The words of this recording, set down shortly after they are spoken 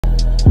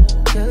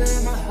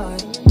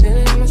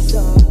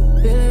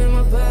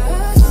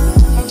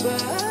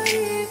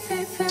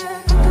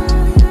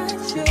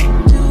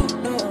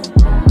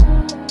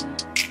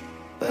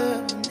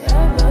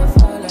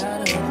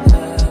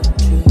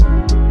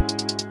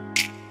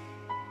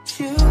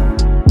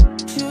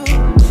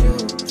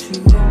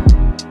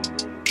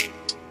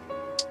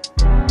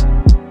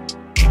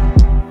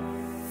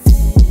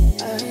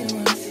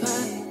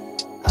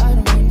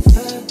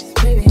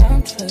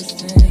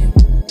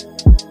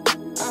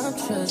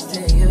trust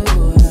in you.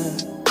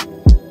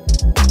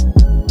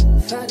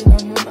 Fighting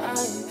on my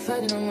mind,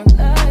 fighting on my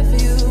life for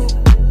you.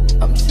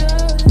 I'm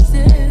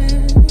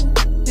trusting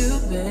you,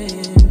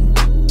 babe.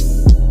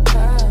 I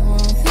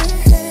want this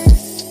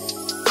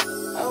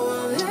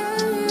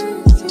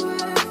to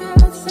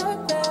feel so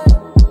bad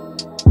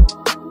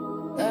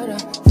that I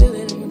feel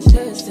it in my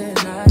chest and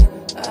I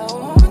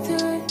want it.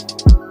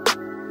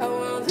 I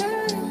want it,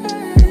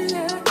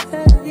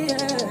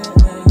 yeah.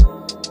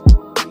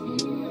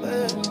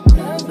 But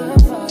never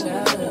fall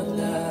out of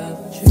love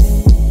with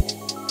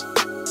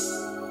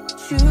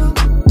you. True.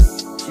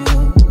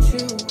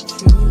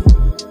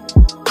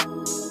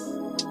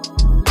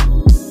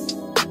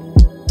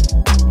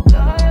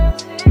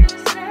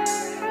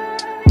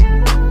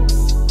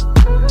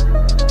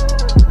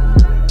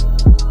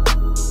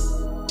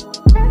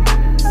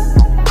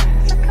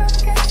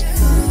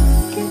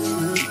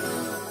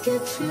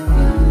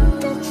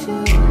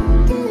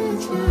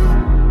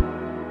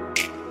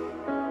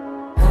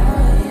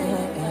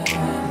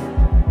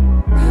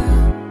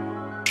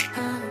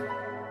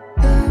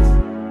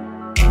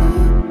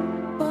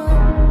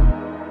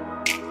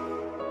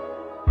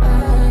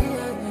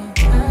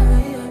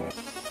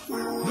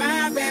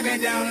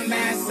 Don't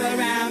mess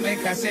around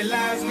because she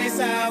loves me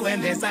so,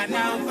 and this I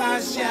know for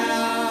sure.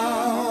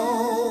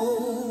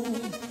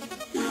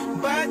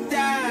 But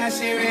does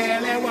she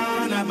really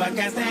wanna? But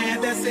can't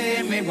stand to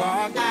see me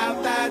walk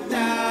out the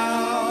door.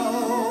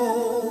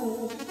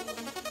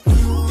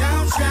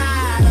 Don't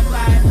try to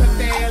fight the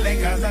feeling,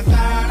 cause the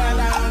thought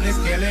alone is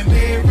killing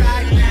me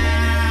right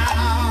now.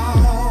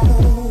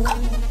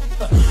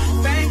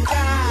 Thank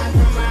God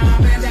for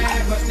mom and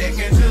dad for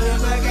sticking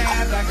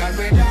together, cause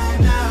we don't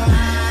know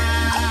how.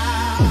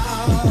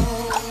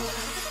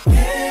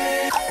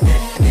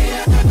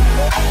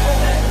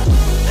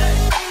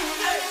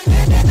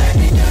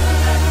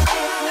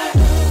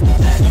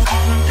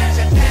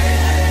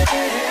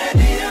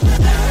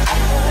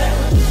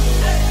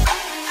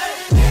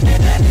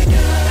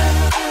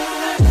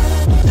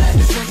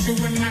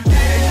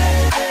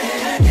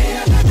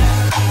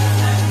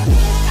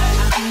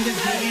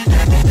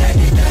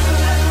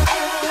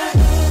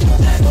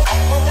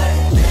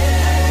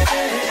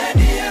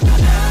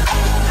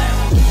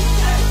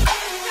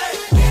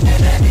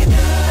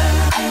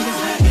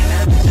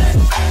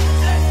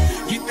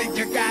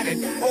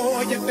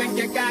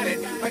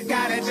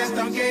 Just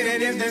don't get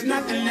it if there's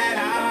nothing at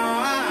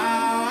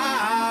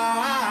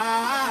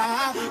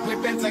all.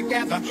 We've been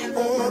together,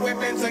 oh, we've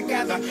been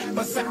together,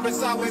 but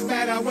separate's always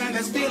better when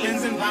there's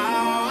feelings involved.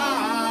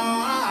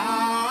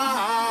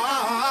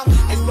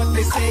 It's what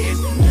they say is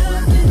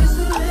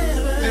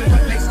then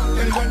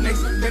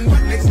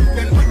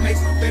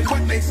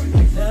what makes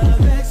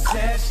love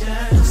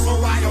exception. So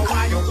why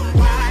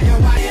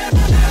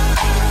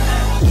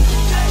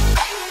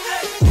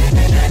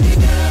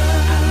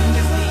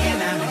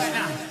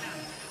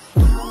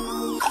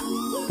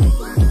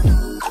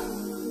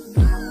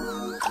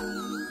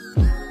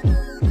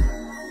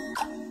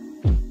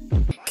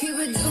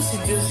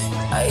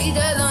I eat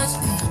that lunch,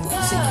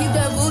 she keep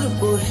that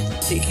booty,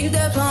 she keep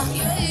that plump,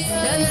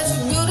 that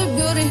natural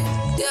beauty,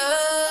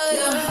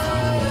 yeah.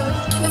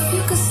 If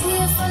you could see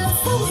it from the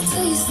front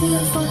till you see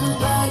it from the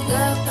back,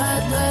 back,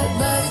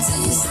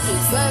 till you see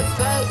it back,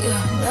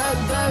 yeah,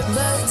 back,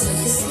 till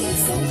you see it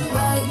from the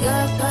back,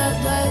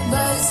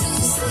 back, till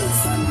you see it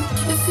from the.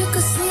 If you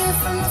could see it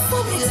from the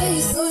front till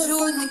you see you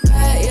in the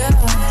back, yeah.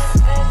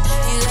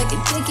 You like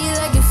it thick, you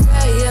like it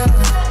fat, yeah.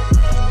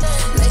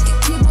 Like it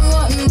keep on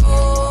wanting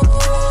more.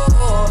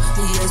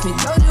 He asked me,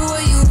 told you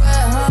where you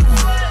at, huh?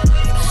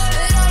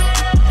 And I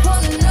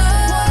wanna know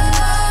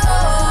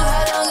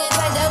how long it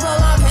take to pull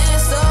my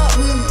pants up.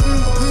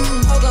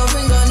 Hold a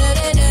finger,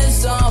 net and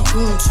some.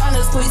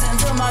 Tryna squeeze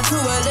into my true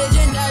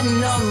religion, that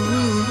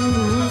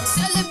numb.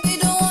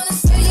 Celebrate, don't wanna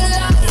say you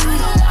like.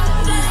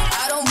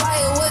 I don't buy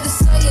it with the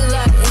say you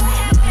like.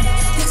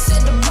 He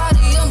said the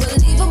body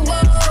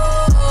unbelievable.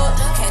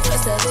 Can't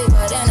trust a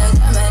liver than a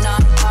diamond.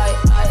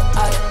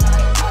 I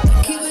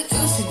keep it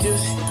juicy.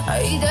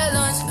 I eat that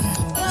lunch.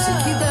 She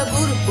keep that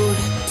booty,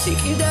 she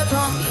keep that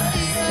plump,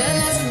 that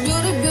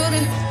natural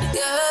beauty,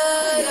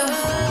 yeah.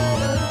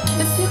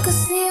 If you could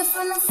see it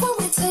from the front,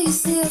 wait till you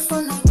see it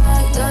from the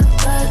back, back,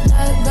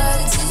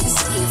 till you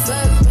see it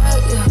back,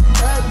 yeah,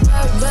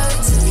 back,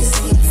 till you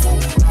see it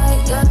from the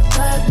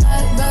back,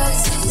 back,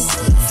 till you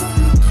see it from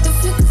the. If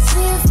you could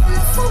see it from the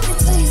front, wait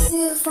till you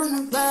see it from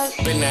the back.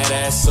 Bend that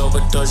ass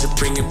overdose, you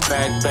bring it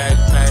back.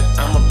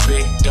 I'm a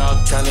big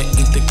dog tryna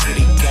eat the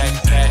kitty cat.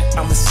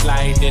 I'ma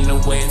slide in the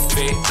way it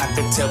fit, I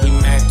can tell we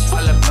match.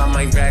 All up on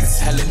my racks,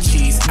 hella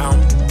cheese, I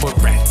don't put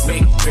rats.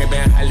 Big crib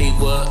in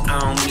Hollywood, I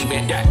don't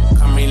even that.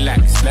 Come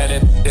relax, let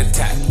it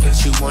attack,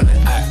 get you wanna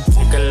act.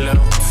 Take a look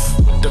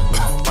with the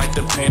pop, wipe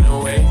the pain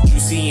away.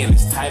 Juicy and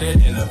it's tighter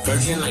than a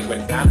virgin, like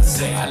Madonna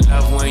say. I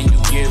love when you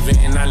give it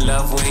and I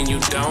love when you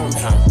don't.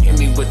 Hit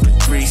me with the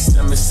grease,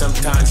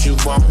 sometimes you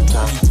won't.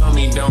 You told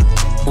me don't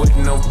with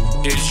no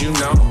bitches, you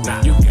know.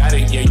 Nah, you got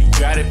it, yeah, you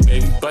got it,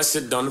 baby. Bust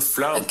it on the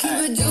floor. I keep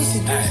it juicy,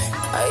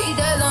 I eat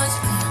that lunch.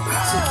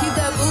 So keep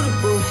that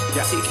booty.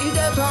 Yeah. She keep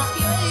that pump,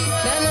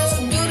 then that's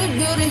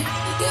beauty,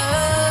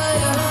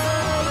 yeah.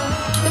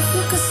 If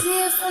you could see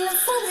it from the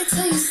front, wait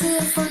till you see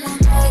it from the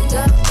back,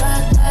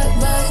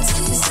 back,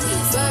 till you see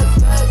it back,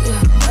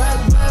 yeah,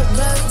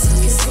 back,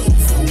 till you see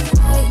it from the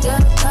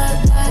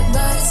back,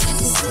 back, till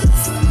you see it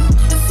from the.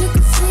 If you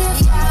could see it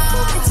from the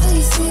front, wait till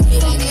you see it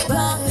from the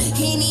back.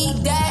 He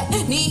need that,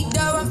 need the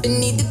rump and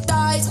need the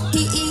thighs.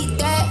 He eat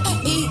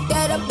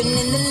that up and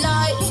in the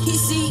night. He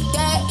see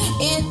that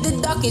in the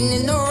dark and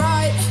in the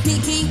right. He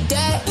keep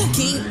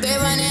it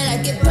running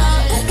like it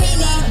pump. He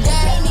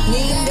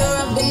need the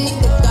rump and need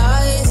the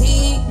thighs. He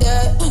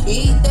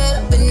eat that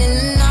up and in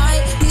the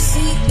night. He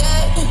see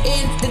that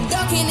in the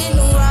dark and in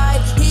the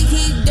right. He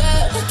keep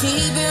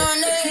it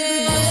running.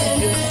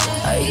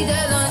 I eat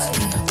that lunch.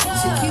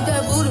 She keep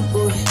that booty.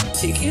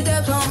 She keep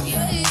that pump.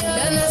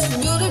 Then that's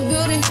beauty,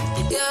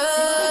 yeah.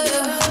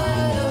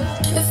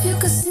 If you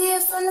could see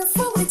it from the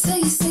front, wait till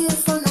you see it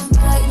from the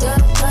back,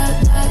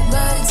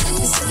 back, till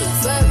you see it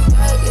back,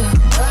 yeah,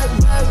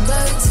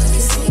 back, till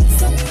you see it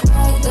from the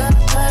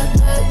back,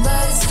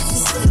 back, till you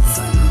see it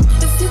from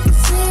the. If you could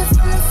see it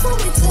from the front,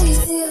 wait till you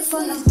see it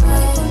from the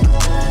back.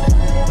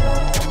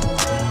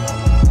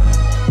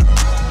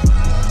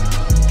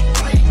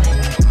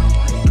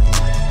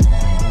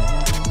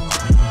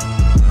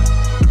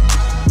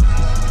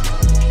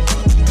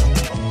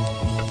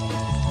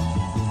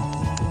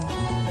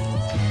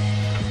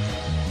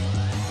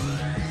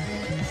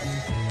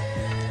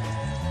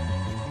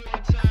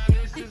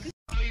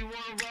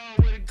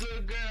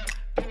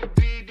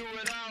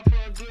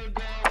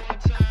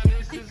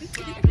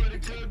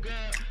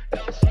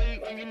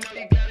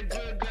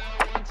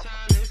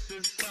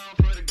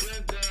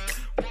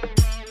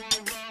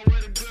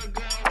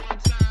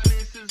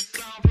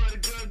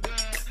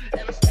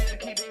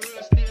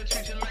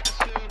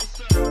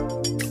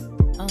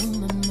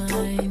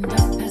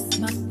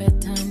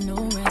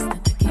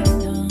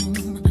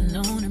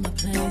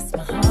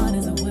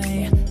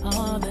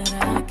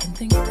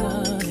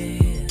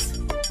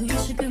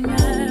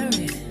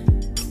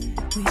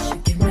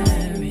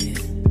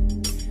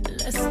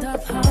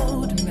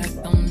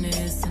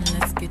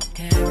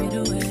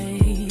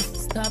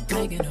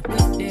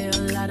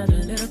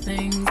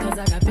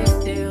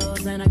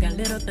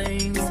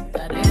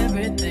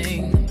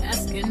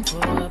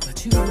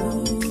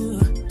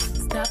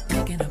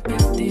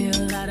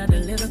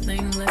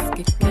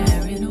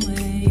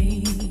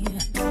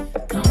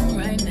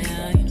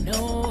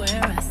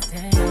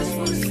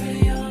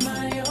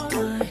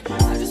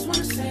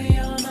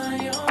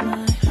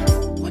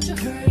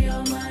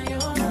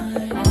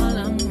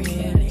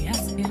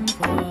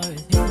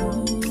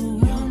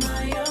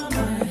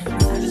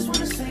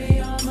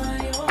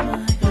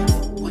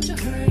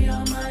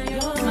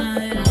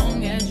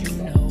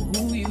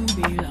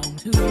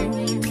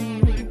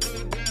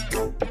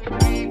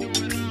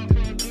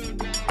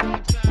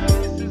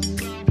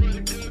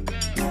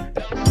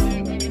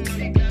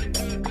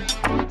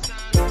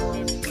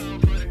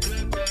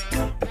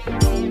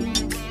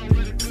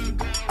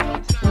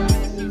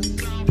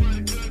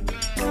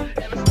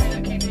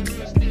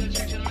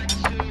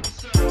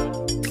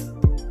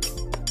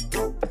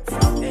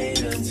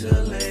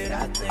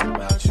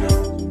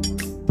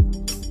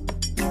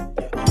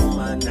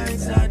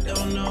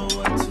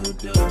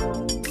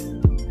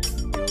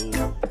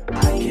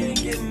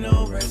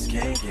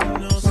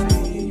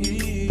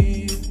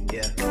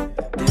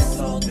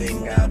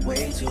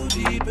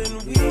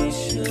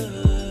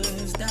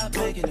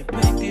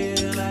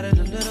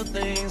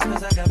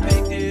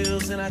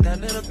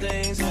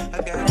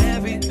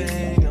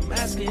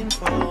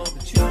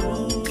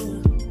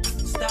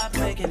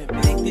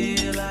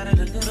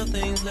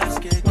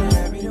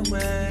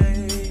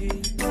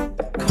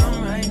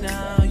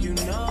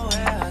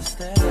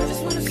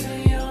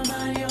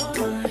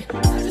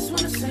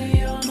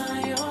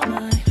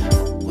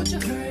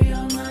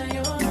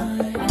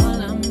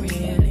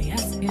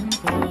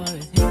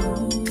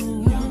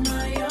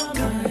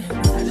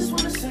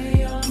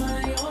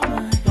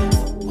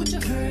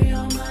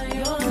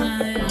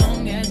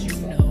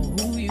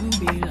 Who you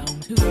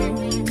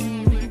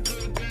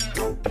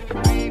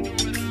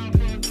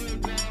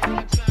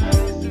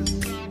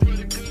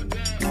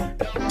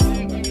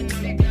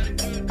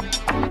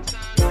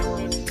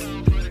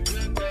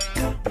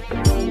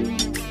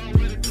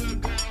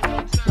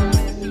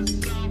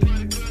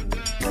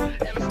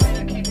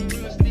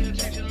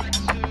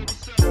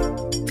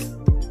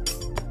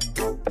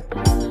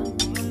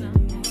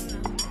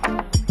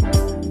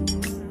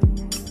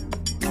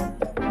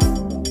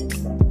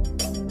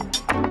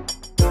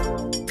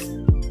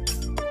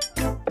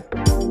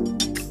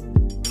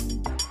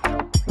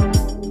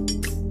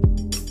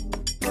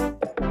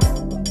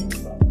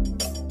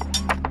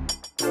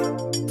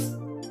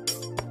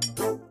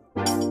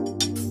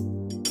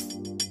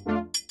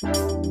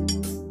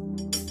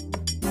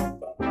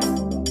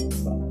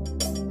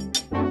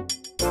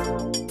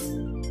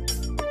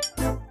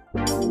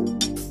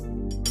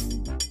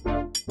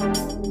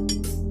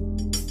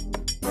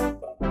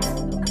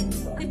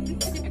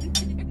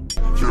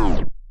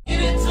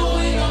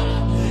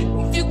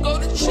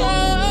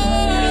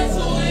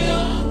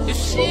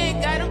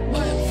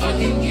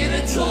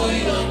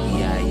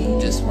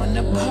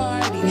wanna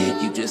party,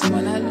 you just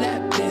wanna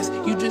lap dance,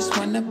 you just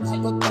wanna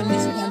pop up on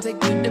these ones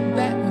like you the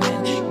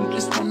Batman. You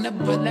just wanna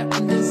pull up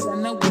in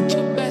designer with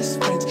your best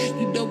friends.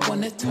 You don't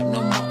wanna talk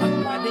no more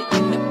about it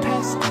in the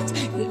past tense.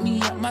 Get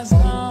me out my zone.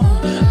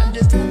 I'm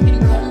just talking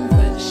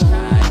comfort,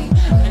 shy.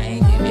 I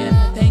ain't giving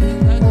nothing you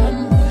can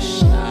come for,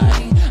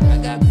 shy. I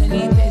got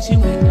plenty things you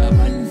ain't got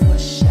run for,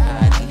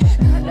 shy.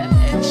 Got that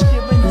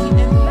extra need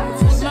and love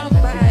for my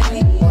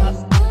body.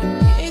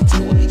 Get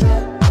into it,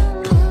 yeah.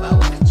 Put my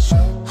watch.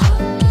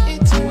 Get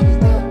into it,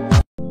 yeah.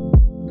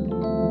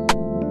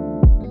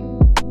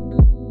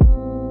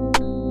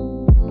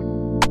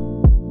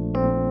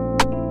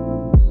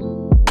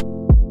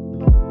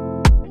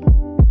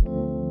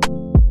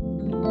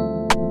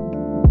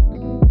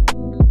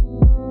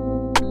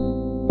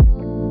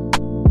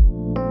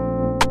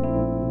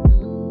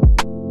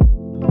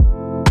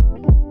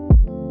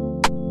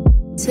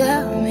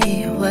 Tell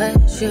me what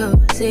you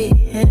see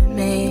in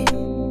me.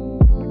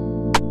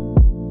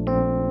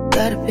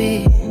 Gotta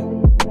be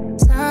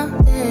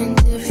something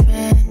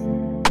different.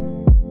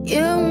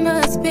 You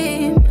must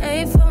be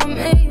made for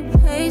me.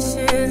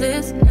 Patience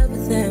is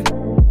everything.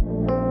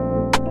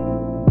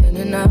 In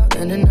and out,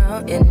 in and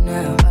out, in and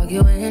out.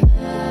 Arguing,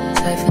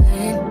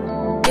 trifling,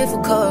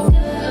 difficult.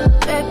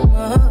 Baby,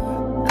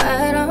 more.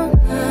 I don't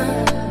know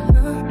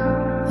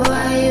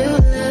why you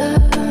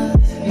love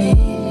me.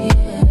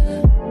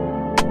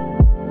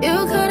 You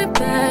got it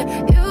bad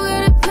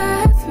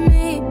for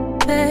me,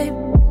 babe.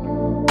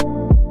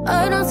 Oh,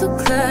 I'm so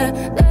glad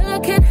that I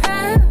can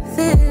have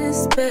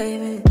this,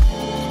 baby.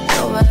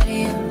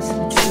 Nobody else,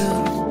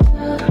 true.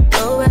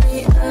 Nobody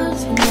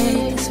else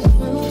made this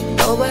move.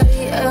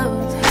 Nobody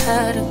else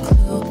had a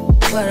clue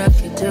what I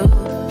could do,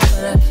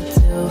 what I could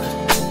do.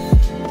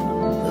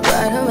 The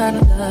right amount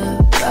of love,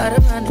 right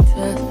amount of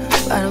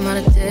trust, right amount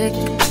of dick.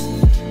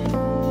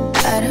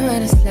 Right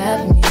amount of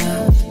slapping me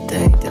up,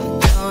 think that I'm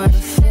going to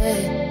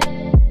fit.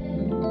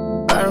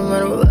 Right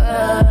amount of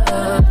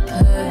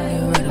play,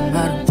 right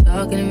amount of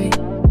talking to me.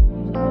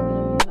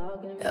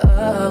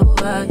 Oh,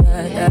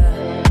 yeah, yeah.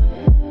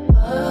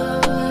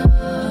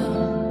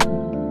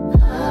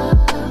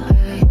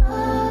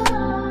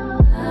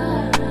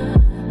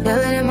 Feel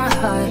it in my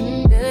heart,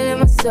 feel it in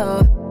my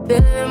soul, feel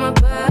it in my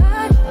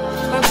body.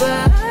 My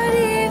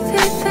body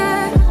feels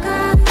that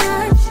I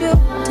got you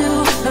to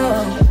know.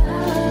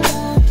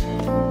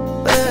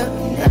 We'll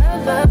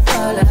never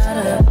fall out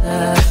of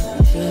love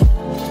with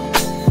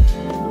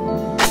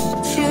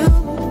you.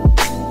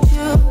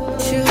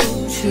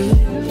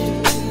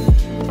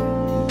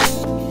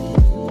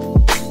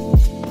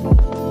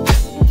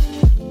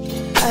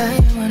 I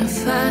don't wanna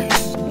fight,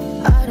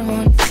 I don't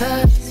wanna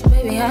fuss.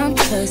 Baby, I'm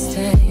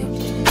trusting you,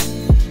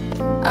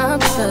 I'm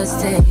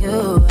trusting you.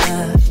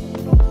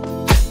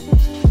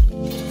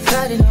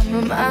 Fighting on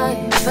my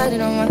mind,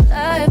 fighting on my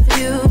life for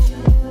you.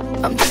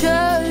 I'm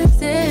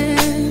trusting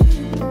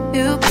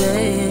you,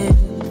 babe.